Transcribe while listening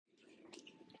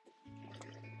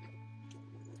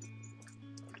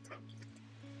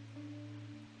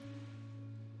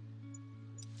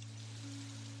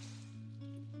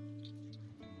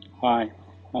Hi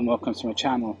and welcome to my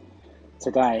channel.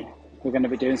 Today we're going to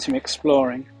be doing some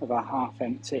exploring of our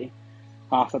half-empty,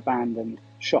 half-abandoned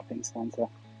shopping centre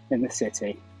in the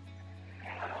city.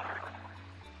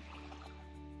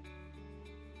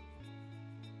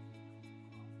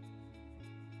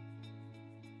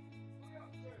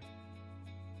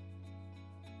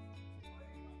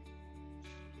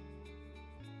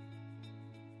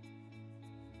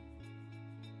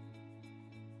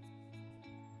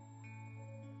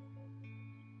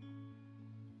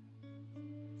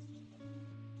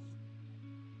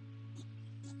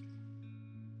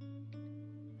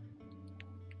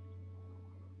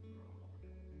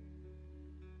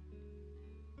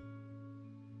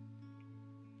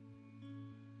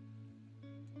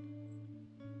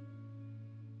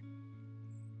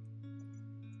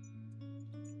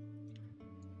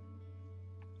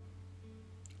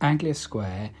 Anglia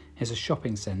Square is a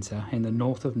shopping centre in the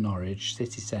north of Norwich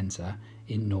city centre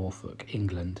in Norfolk,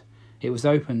 England. It was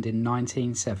opened in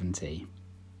 1970.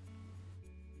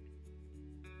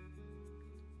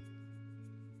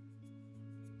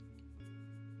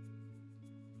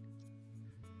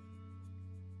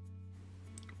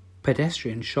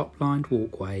 Pedestrian shop-lined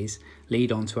walkways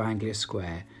lead onto Anglia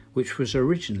Square, which was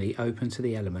originally open to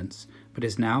the elements but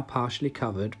is now partially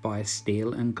covered by a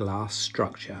steel and glass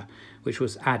structure which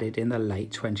was added in the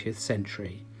late 20th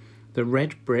century. The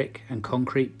red brick and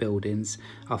concrete buildings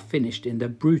are finished in the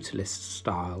brutalist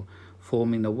style.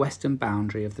 Forming the western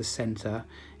boundary of the centre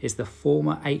is the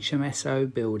former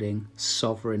HMSO building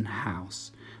Sovereign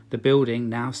House. The building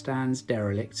now stands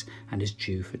derelict and is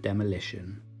due for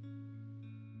demolition.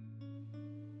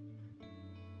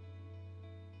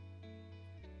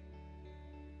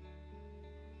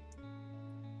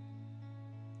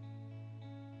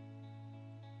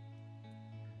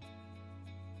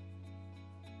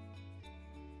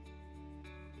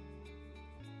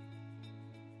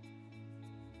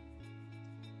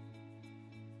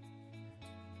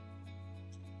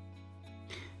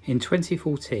 In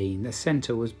 2014, the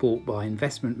centre was bought by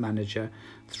investment manager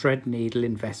Threadneedle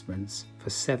Investments for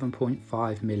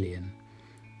 £7.5 million.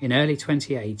 In early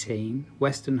 2018,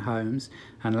 Western Homes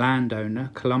and landowner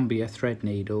Columbia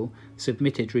Threadneedle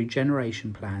submitted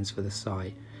regeneration plans for the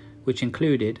site, which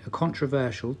included a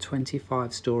controversial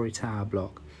 25-storey tower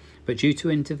block, but due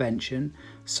to intervention,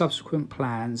 subsequent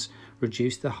plans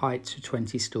reduced the height to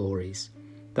 20 storeys.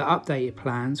 The updated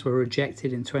plans were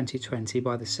rejected in 2020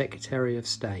 by the Secretary of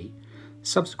State.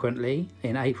 Subsequently,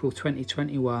 in April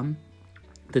 2021,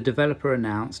 the developer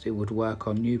announced it would work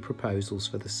on new proposals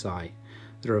for the site.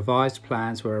 The revised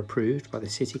plans were approved by the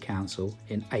City Council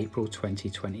in April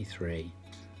 2023.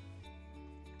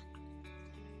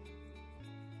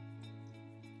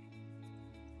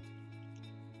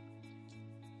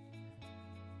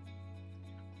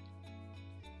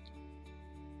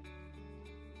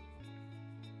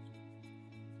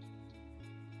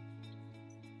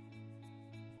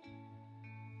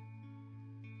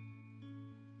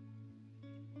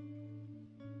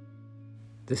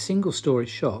 The single-storey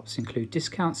shops include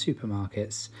discount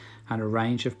supermarkets and a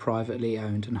range of privately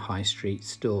owned and high street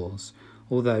stores,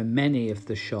 although many of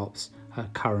the shops are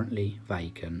currently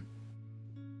vacant.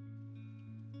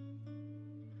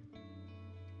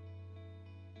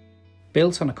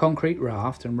 Built on a concrete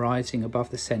raft and rising above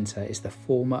the centre is the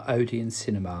former Odeon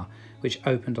Cinema, which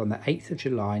opened on the 8th of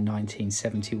July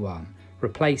 1971,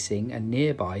 replacing a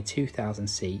nearby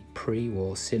 2,000-seat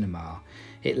pre-war cinema.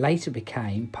 It later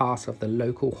became part of the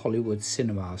local Hollywood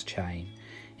cinemas chain.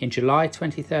 In July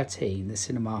 2013, the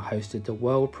cinema hosted the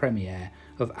world premiere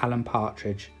of Alan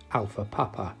Partridge's Alpha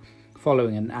Papa,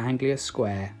 following an Anglia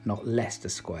Square, not Leicester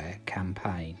Square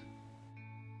campaign.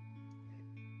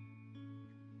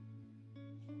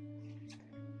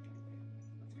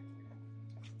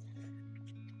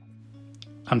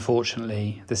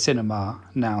 Unfortunately, the cinema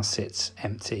now sits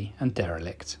empty and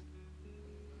derelict.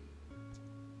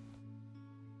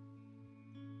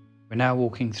 We're now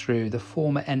walking through the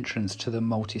former entrance to the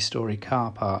multi-storey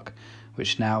car park,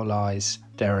 which now lies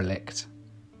derelict.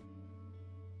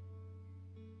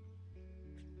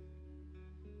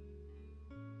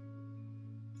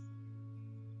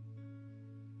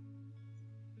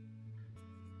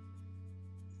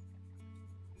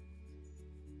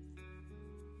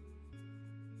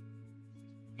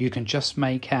 You can just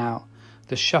make out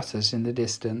the shutters in the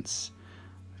distance,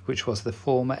 which was the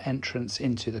former entrance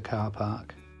into the car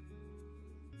park.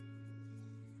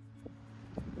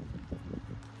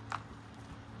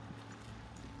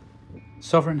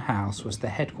 Sovereign House was the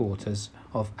headquarters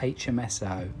of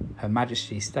HMSO, Her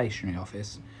Majesty's Stationery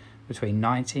Office, between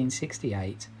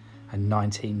 1968 and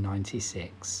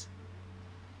 1996.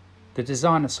 The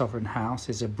designer Sovereign House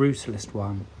is a brutalist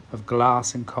one of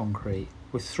glass and concrete,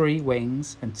 with 3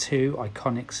 wings and 2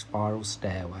 iconic spiral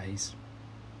stairways.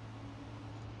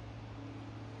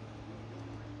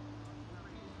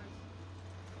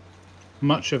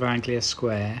 Much of Anglia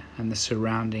Square and the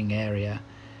surrounding area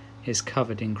is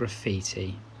covered in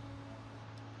graffiti.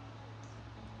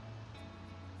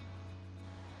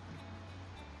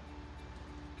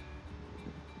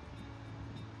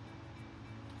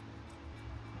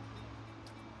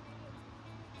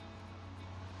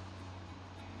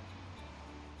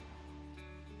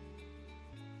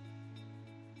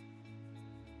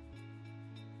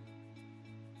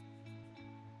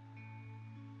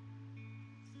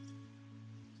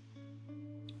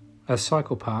 A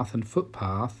cycle path and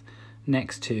footpath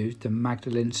next to the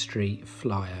Magdalen Street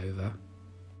flyover.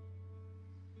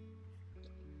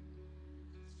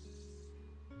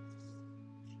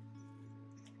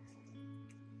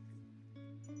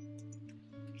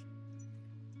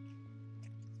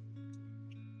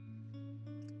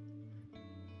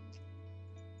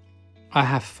 I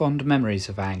have fond memories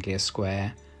of Anglia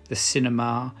Square, the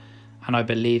cinema, and I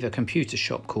believe a computer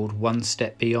shop called One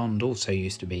Step Beyond also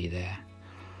used to be there.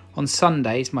 On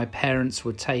Sundays, my parents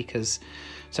would take us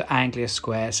to Anglia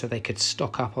Square so they could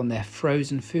stock up on their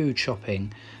frozen food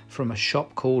shopping from a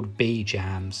shop called Bee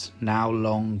Jams, now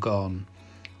long gone.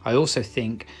 I also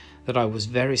think that I was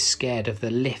very scared of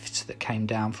the lifts that came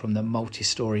down from the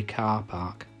multi-storey car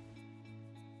park.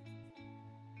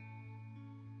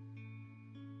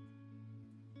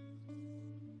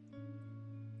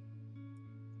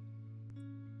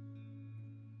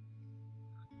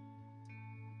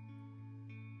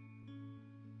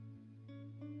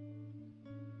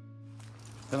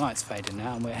 The light's fading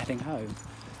now and we're heading home.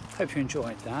 Hope you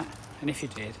enjoyed that, and if you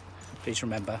did, please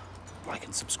remember, like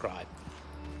and subscribe.